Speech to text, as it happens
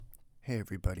Hey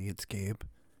everybody, it's Gabe.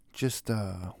 Just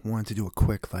wanted to do a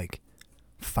quick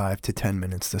 5 to 10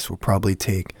 minutes. This will probably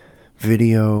take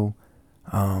video.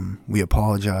 We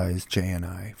apologize, Jay and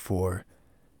I, for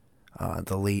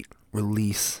the late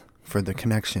release for the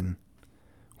connection,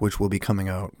 which will be coming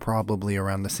out probably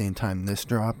around the same time this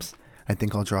drops. I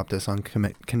think I'll drop this on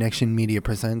Connection Media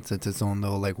Presents. It's its own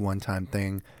little one-time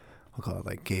thing. I'll call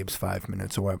it Gabe's 5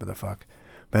 minutes or whatever the fuck.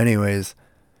 But anyways,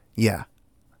 yeah,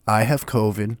 I have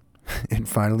COVID. It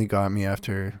finally got me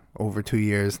after over 2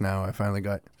 years now. I finally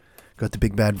got the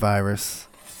big bad virus.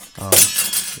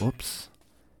 Whoops.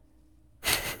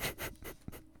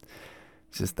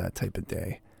 Just that type of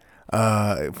day.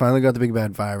 Finally got the big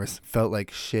bad virus. Felt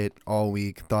like shit all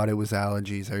week. Thought it was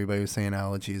allergies. Everybody was saying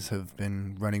allergies have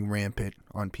been running rampant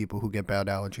on people who get bad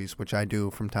allergies, which I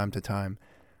do from time to time.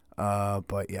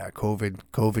 But yeah,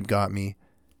 COVID got me.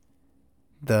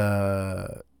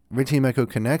 The Richie Mecco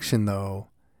Connection, though,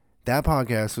 that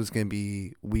podcast was going to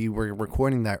be, we were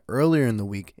recording that earlier in the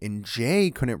week, and Jay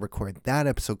couldn't record that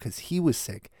episode because he was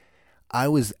sick. I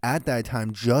was at that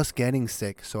time just getting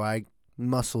sick, so I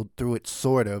muscled through it,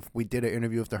 sort of. We did an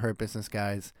interview with the Hurt Business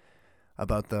guys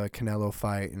about the Canelo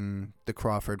fight and the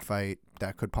Crawford fight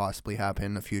that could possibly happen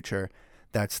in the future,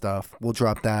 that stuff. We'll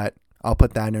drop that. I'll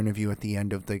put that interview at the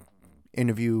end of the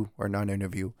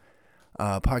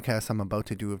podcast I'm about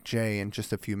to do with Jay in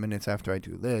just a few minutes after I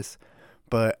do this.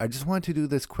 But I just wanted to do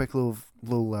this quick little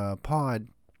pod,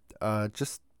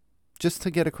 just to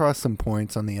get across some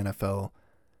points on the NFL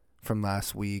from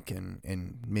last week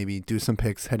and maybe do some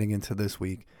picks heading into this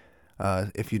week,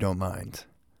 if you don't mind.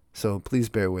 So please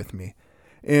bear with me.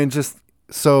 And just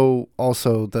so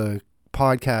also the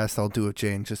podcast I'll do with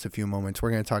Jay in just a few moments,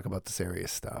 we're going to talk about the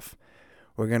serious stuff.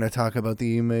 We're going to talk about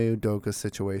the Ime Udoka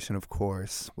situation, of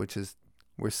course, which is,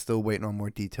 we're still waiting on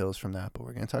more details from that, but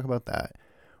we're going to talk about that.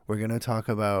 We're going to talk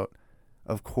about,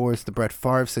 of course, the Brett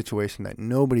Favre situation that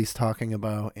nobody's talking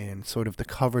about and sort of the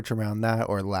coverage around that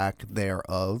or lack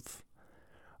thereof.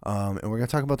 And we're going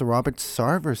to talk about the Robert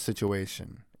Sarver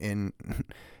situation. And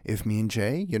if me and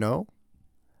Jay,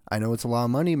 I know it's a lot of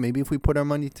money. Maybe if we put our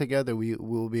money together,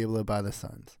 we'll be able to buy the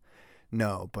Suns.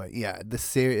 No, but yeah,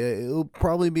 it'll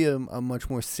probably be a much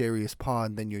more serious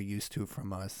pod than you're used to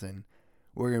from us. And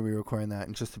we're going to be recording that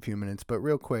in just a few minutes. But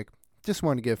real quick, just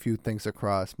want to get a few things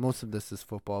across. Most of this is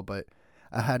football, but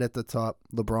I had at the top,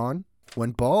 LeBron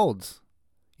went bald.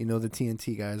 The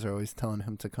TNT guys are always telling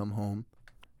him to come home.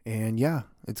 And yeah,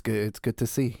 it's good. It's good to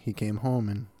see. He came home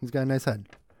and he's got a nice head.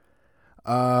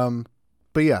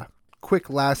 But yeah,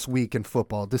 quick last week in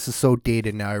football. This is so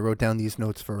dated now. I wrote down these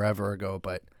notes forever ago,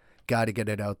 but got to get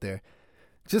it out there.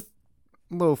 Just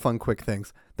little fun, quick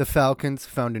things. The Falcons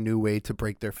found a new way to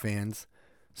break their fans.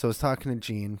 So I was talking to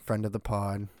Gene, friend of the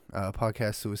pod,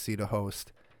 podcast Suicida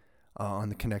host on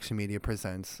the Connection Media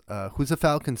Presents, who's a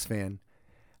Falcons fan,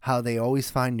 how they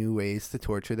always find new ways to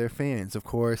torture their fans. Of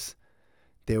course,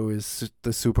 there was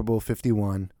the Super Bowl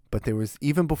 51, but there was,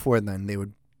 even before then, they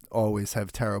would always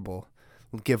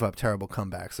give up terrible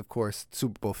comebacks. Of course,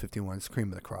 Super Bowl 51 is cream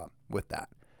of the crop with that.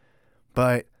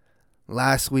 But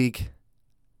last week,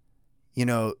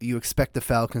 you expect the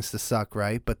Falcons to suck,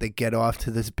 right? But they get off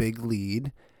to this big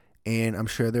lead, and I'm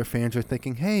sure their fans are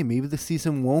thinking, hey, maybe the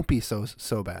season won't be so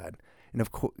bad. And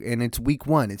of course, and it's week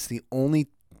one. It's the only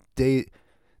day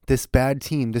this bad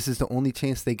team, this is the only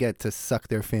chance they get to suck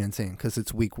their fans in because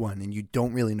it's week one, and you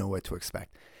don't really know what to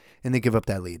expect. And they give up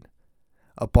that lead.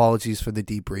 Apologies for the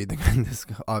deep breathing. This,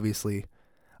 obviously,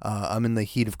 I'm in the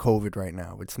heat of COVID right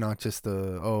now. It's not just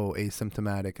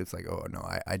asymptomatic. It's like, oh, no,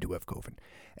 I do have COVID.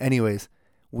 Anyways,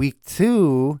 week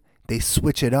two, they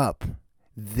switch it up.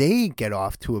 They get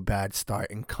off to a bad start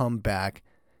and come back,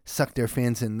 suck their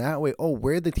fans in that way. Oh,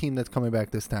 we're the team that's coming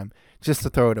back this time, just to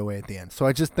throw it away at the end. So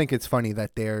I just think it's funny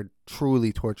that they're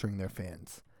truly torturing their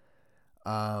fans.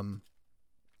 That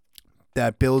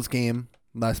Bills game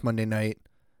last Monday night,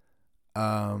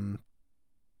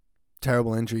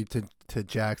 terrible injury to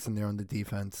Jackson there on the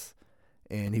defense,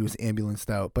 and he was ambulanced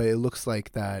out. But it looks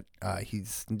like that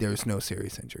there's no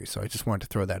serious injury. So I just wanted to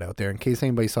throw that out there in case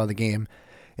anybody saw the game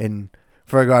and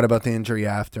forgot about the injury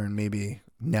after, and maybe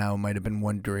now might have been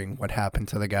wondering what happened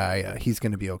to the guy. He's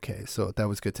going to be okay. So that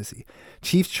was good to see.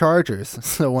 Chiefs-Chargers.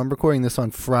 So I'm recording this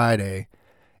on Friday,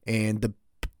 and the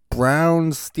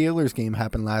Browns-Steelers game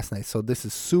happened last night. So this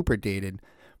is super dated.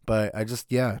 But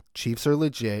Chiefs are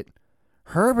legit.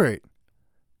 Herbert,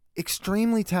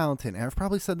 extremely talented. And I've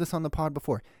probably said this on the pod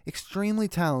before. Extremely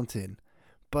talented.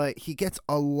 But he gets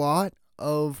a lot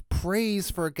of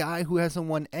praise for a guy who hasn't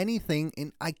won anything.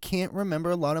 And I can't remember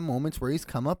a lot of moments where he's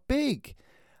come up big.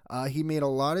 He made a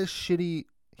lot of shitty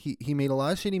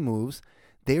moves.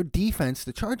 Their defense,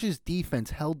 the Chargers'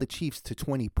 defense, held the Chiefs to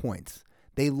 20 points.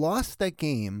 They lost that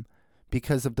game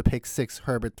because of the pick six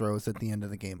Herbert throws at the end of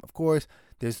the game. Of course,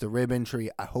 there's the rib injury.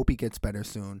 I hope he gets better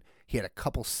soon. He had a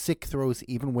couple sick throws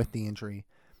even with the injury.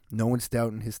 No one's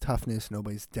doubting his toughness.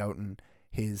 Nobody's doubting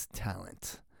his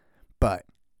talent. But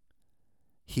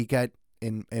he got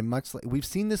in much like we've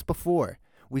seen this before.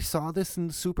 We saw this in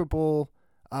the Super Bowl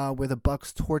where the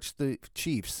Bucs torched the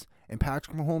Chiefs, and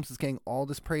Patrick Mahomes is getting all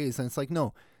this praise, and it's like,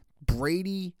 no,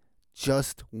 Brady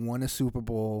just won a Super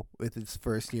Bowl with his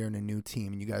first year in a new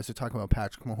team, and you guys are talking about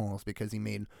Patrick Mahomes because he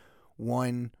made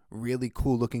one really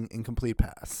cool-looking incomplete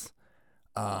pass.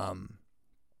 And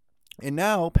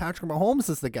now Patrick Mahomes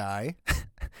is the guy,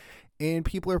 and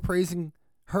people are praising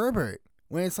Herbert.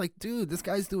 When it's like, dude, this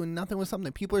guy's doing nothing with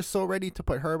something. People are so ready to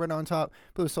put Herbert on top.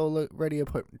 People are so ready to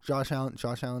put Josh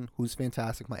Allen, who's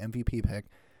fantastic, my MVP pick.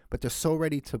 But they're so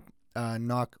ready to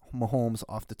knock Mahomes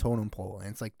off the totem pole.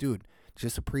 And it's like, dude,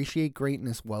 just appreciate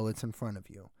greatness while it's in front of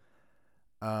you.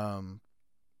 But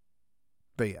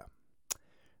yeah.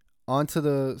 On to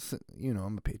the,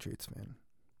 I'm a Patriots fan.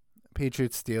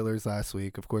 Patriots Steelers last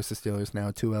week. Of course, the Steelers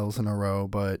now 2 L's in a row.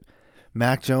 But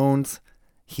Mac Jones,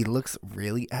 he looks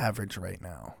really average right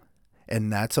now.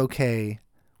 And that's okay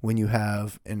when you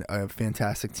have a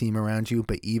fantastic team around you.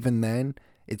 But even then,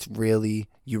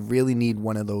 you really need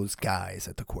one of those guys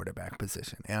at the quarterback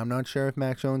position. And I'm not sure if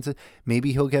Mac Jones,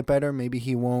 maybe he'll get better, maybe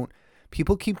he won't.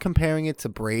 People keep comparing it to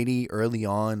Brady early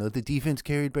on. The defense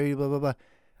carried Brady, blah, blah, blah.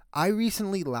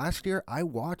 Last year, I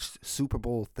watched Super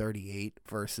Bowl 38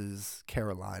 versus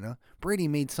Carolina. Brady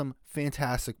made some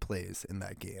fantastic plays in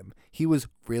that game. He was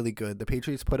really good. The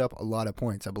Patriots put up a lot of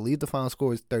points. I believe the final score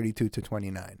was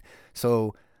 32-29.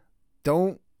 So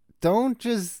don't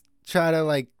just try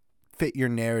to fit your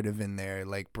narrative in there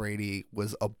like Brady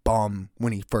was a bum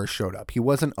when he first showed up. He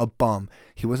wasn't a bum.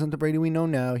 He wasn't the Brady we know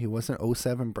now. He wasn't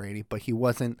 07 Brady, but he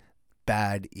wasn't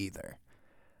bad either.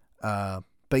 But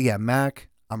yeah, Mac,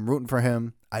 I'm rooting for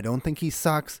him. I don't think he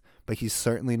sucks, but he's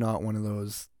certainly not one of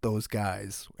those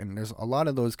guys. And there's a lot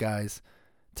of those guys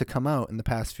to come out in the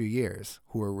past few years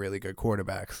who are really good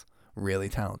quarterbacks, really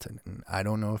talented. And I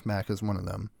don't know if Mac is one of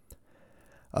them.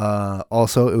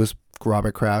 Also, it was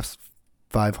Robert Kraft's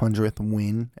 500th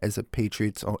win as a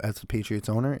Patriots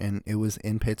owner, and it was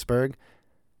in Pittsburgh.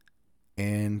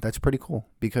 And that's pretty cool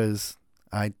because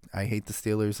I hate the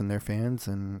Steelers and their fans,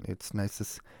 and it's nice to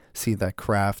see that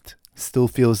Kraft still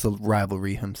feels the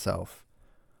rivalry himself.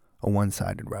 A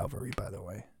one-sided rivalry, by the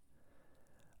way.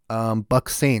 Bucs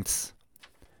Saints.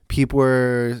 People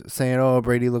were saying, oh,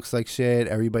 Brady looks like shit.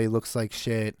 Everybody looks like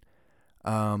shit.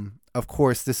 Of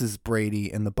course, this is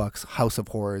Brady and the Bucs' house of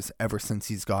horrors ever since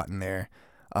he's gotten there.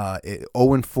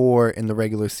 0-4 in the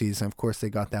regular season. Of course, they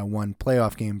got that one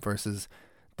playoff game versus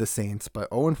the Saints. But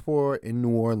 0-4 in New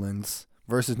Orleans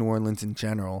versus New Orleans in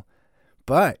general.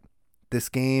 But this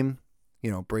game,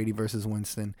 Brady versus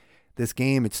Winston. This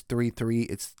game, it's 3-3.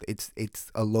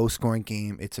 It's a low-scoring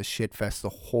game. It's a shit fest the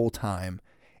whole time.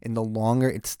 And the longer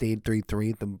it stayed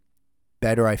 3-3, the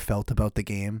better I felt about the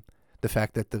game. The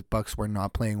fact that the Bucs were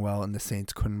not playing well and the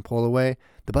Saints couldn't pull away.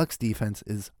 The Bucs defense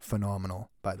is phenomenal,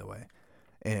 by the way.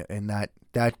 And that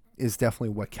is definitely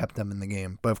what kept them in the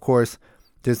game. But, of course,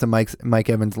 there's the Mike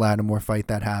Evans-Lattimore fight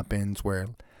that happens where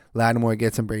Lattimore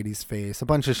gets in Brady's face. A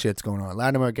bunch of shit's going on.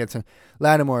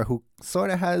 Lattimore, who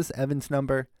sort of has Evans'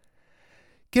 number,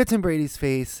 gets in Brady's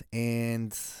face,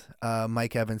 and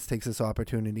Mike Evans takes this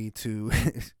opportunity to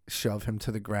shove him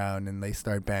to the ground, and they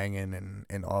start banging,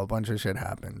 and all a bunch of shit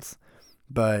happens.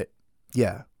 But,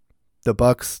 yeah, the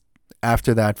Bucs,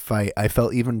 after that fight, I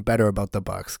felt even better about the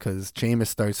Bucs because Jameis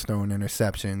starts throwing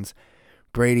interceptions.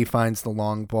 Brady finds the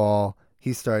long ball.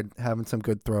 He started having some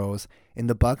good throws. And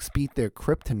the Bucs beat their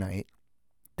kryptonite.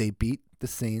 They beat the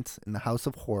Saints in the House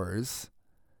of Horrors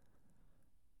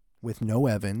with no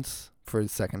Evans for the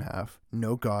second half,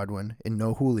 no Godwin, and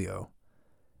no Julio.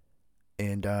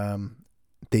 And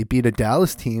they beat a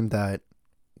Dallas team that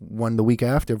won the week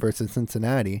after versus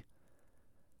Cincinnati.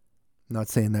 Not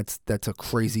saying that's a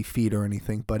crazy feat or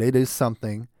anything, but it is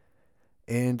something.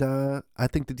 And I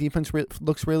think the defense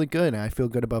looks really good, and I feel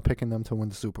good about picking them to win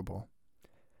the Super Bowl.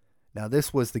 Now,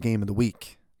 this was the game of the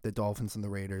week, the Dolphins and the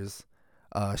Raiders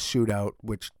shootout,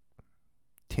 which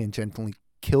tangentially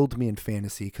killed me in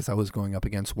fantasy because I was going up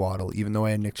against Waddle. Even though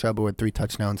I had Nick Chubb who had 3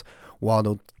 touchdowns,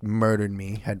 Waddle murdered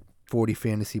me, had 40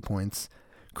 fantasy points.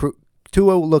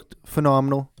 Tua looked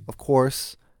phenomenal, of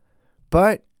course.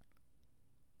 But,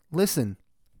 listen,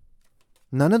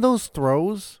 none of those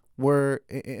throws were,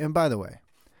 and by the way,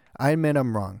 I admit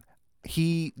I'm wrong.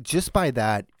 Just by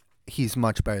that, he's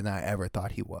much better than I ever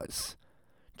thought he was.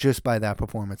 Just by that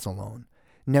performance alone.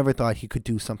 Never thought he could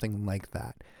do something like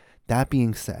that. That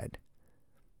being said,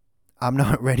 I'm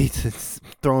not ready to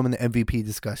throw him in the MVP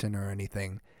discussion or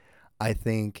anything. I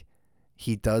think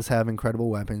he does have incredible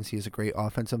weapons. He has a great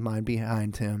offensive mind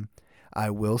behind him. I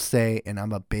will say, and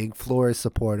I'm a big Flores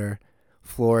supporter,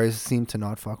 Flores seemed to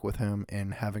not fuck with him,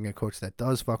 and having a coach that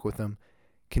does fuck with him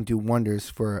can do wonders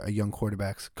for a young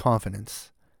quarterback's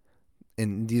confidence.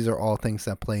 And these are all things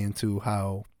that play into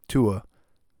how Tua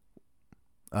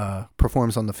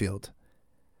performs on the field.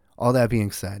 All that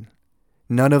being said,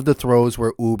 none of the throws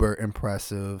were uber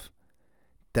impressive.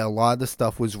 A lot of the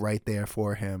stuff was right there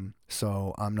for him,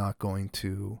 so I'm going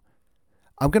to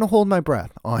hold my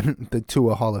breath on the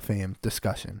Tua Hall of Fame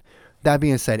discussion. That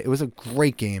being said, it was a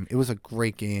great game.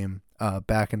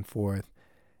 Back and forth,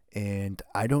 and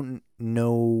I don't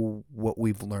know what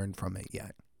we've learned from it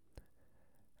yet.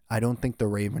 I don't think the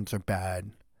Ravens are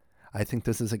bad. I think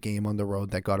this is a game on the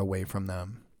road that got away from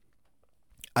them.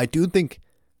 I do think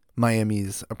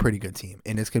Miami's a pretty good team,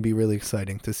 and it's going to be really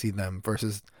exciting to see them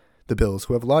versus the Bills,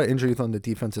 who have a lot of injuries on the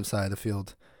defensive side of the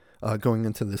field going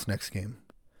into this next game.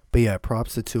 But yeah,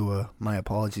 props to Tua. My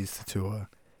apologies to Tua.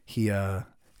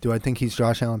 Do I think he's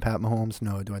Josh Allen, Pat Mahomes?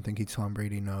 No. Do I think he's Tom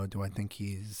Brady? No. Do I think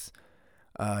he's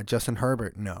Justin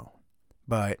Herbert? No.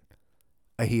 But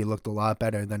he looked a lot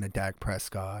better than a Dak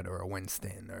Prescott or a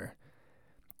Winston or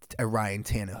a Ryan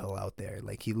Tannehill out there.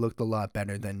 Like, he looked a lot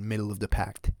better than middle of the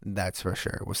pack, that's for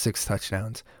sure. With 6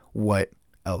 touchdowns. What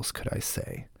else could I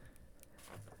say?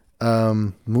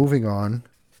 Moving on.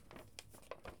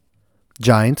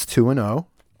 Giants 2-0.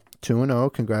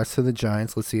 2-0. Congrats to the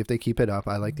Giants. Let's see if they keep it up.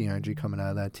 I like the energy coming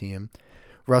out of that team.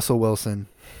 Russell Wilson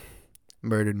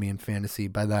murdered me in fantasy.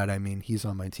 By that I mean he's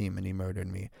on my team and he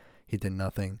murdered me. He did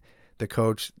nothing. The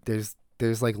coach, there's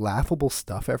like laughable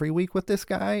stuff every week with this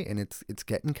guy, and it's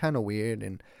getting kind of weird.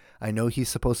 And I know he's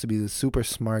supposed to be the super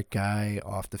smart guy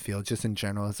off the field, just in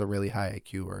general, has a really high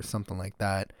IQ or something like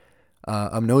that.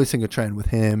 I'm noticing a trend with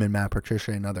him and Matt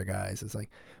Patricia and other guys. It's like,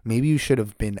 maybe you should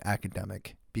have been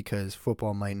academic because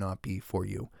football might not be for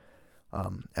you.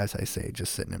 As I say,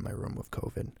 just sitting in my room with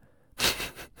COVID.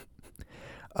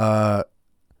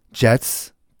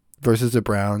 Jets versus the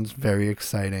Browns, very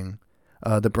exciting.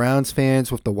 The Browns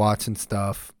fans with the Watson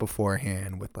stuff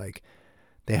beforehand, with like,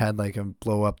 they had like a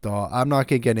blow up doll. I'm not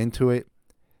going to get into it.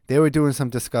 They were doing some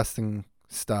disgusting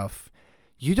stuff.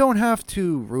 You don't have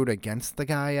to root against the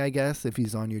guy, I guess. If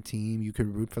he's on your team, you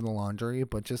can root for the laundry,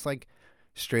 but just like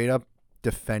straight up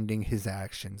defending his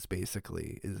actions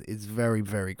basically is very,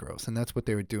 very gross. And that's what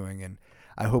they were doing. And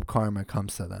I hope karma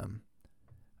comes to them.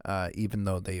 Even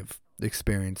though they've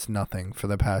experienced nothing for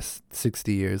the past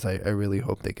 60 years, I really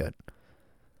hope they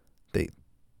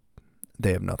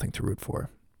have nothing to root for,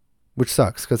 which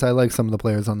sucks because I like some of the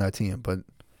players on that team, but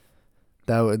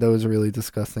that was a really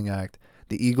disgusting act.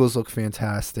 The Eagles look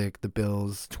fantastic. The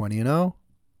Bills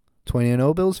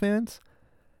 20-0 Bills fans,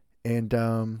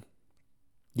 and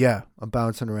yeah, I'm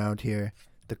bouncing around here.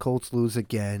 The Colts lose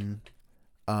again,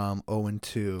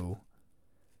 0-2.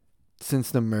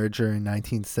 Since the merger in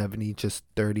 1970, just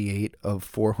 38 of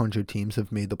 400 teams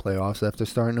have made the playoffs after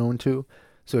starting 0-2.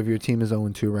 So if your team is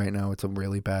 0-2 right now, it's a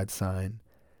really bad sign.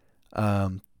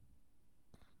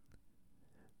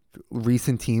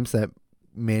 Recent teams that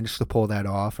managed to pull that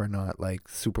off are not like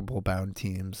Super Bowl bound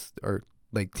teams or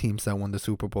like teams that won the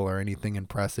Super Bowl or anything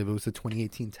impressive. It was the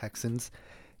 2018 Texans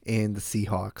and the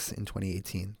Seahawks in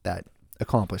 2018 that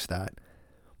accomplished that.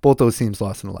 Both those teams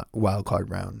lost in the wild card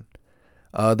round.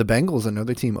 The Bengals,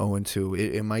 another team 0-2.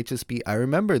 It might just be, I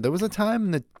remember there was a time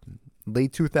in the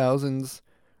late 2000s,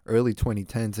 early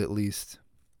 2010s at least,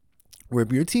 where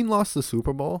if your team lost the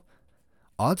Super Bowl,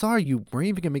 odds are you weren't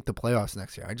even going to make the playoffs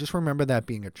next year. I just remember that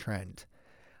being a trend.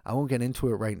 I won't get into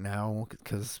it right now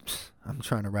because I'm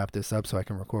trying to wrap this up so I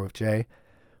can record with Jay.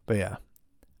 But yeah.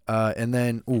 And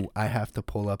then, I have to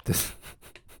pull up this.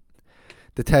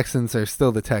 The Texans are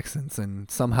still the Texans,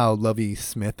 and somehow Lovie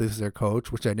Smith is their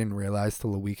coach, which I didn't realize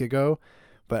till a week ago.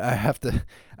 But I have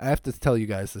to tell you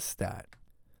guys the stat.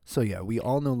 So yeah, we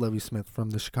all know Lovie Smith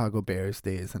from the Chicago Bears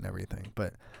days and everything.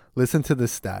 But listen to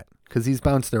this stat, because he's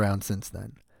bounced around since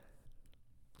then.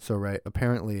 So right,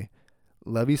 apparently,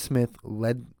 Lovie Smith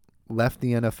left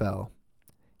the NFL.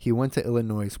 He went to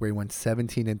Illinois, where he went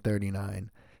 17-39.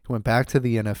 He went back to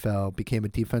the NFL, became a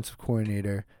defensive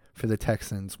coordinator for the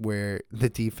Texans, where the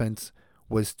defense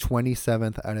was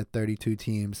 27th out of 32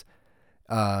 teams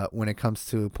when it comes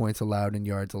to points allowed and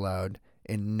yards allowed.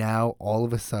 And now, all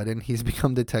of a sudden, he's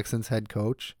become the Texans head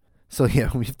coach. So, yeah,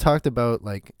 we've talked about,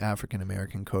 like,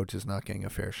 African-American coaches not getting a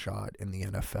fair shot in the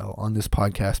NFL on this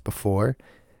podcast before.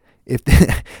 if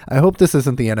I hope this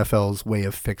isn't the NFL's way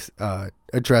of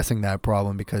addressing that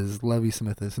problem, because Lovie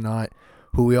Smith is not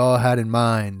who we all had in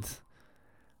mind.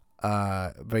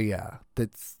 But yeah,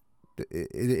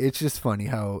 it's just funny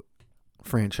how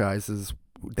franchises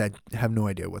that have no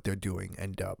idea what they're doing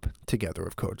end up together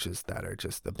with coaches that are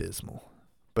just abysmal.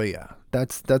 But yeah,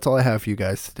 that's all I have for you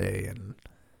guys today, and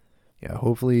yeah,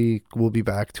 hopefully we'll be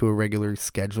back to a regular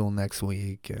schedule next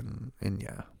week, and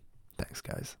yeah, thanks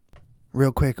guys.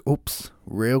 Real quick,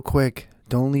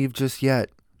 don't leave just yet.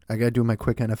 I gotta do my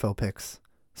quick NFL picks.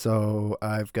 So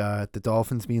I've got the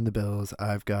Dolphins beating the Bills.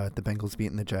 I've got the Bengals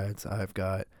beating the Jets. I've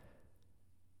got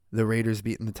the Raiders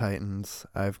beating the Titans.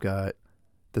 I've got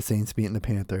the Saints beating the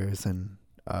Panthers, and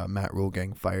Matt Rule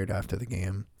getting fired after the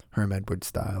game, Herm Edwards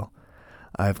style.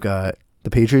 I've got the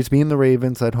Patriots beating the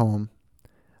Ravens at home.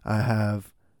 I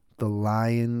have the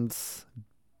Lions.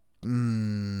 The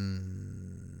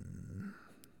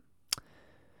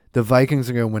Vikings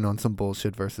are going to win on some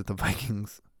bullshit versus the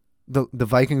Vikings. The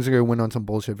Vikings are going to win on some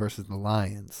bullshit versus the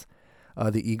Lions.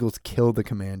 The Eagles kill the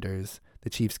Commanders. The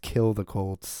Chiefs kill the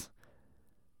Colts.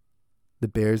 The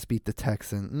Bears beat the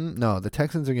Texans. No, the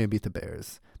Texans are going to beat the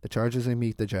Bears. The Chargers are going to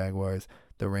beat the Jaguars.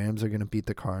 The Rams are going to beat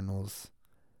the Cardinals.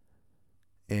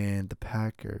 And the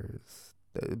Packers.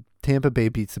 Tampa Bay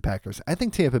beats the Packers. I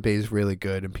think Tampa Bay is really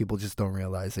good, and people just don't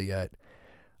realize it yet.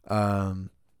 The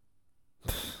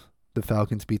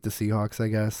Falcons beat the Seahawks, I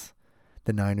guess.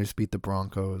 The Niners beat the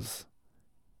Broncos.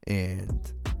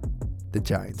 And the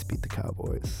Giants beat the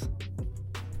Cowboys.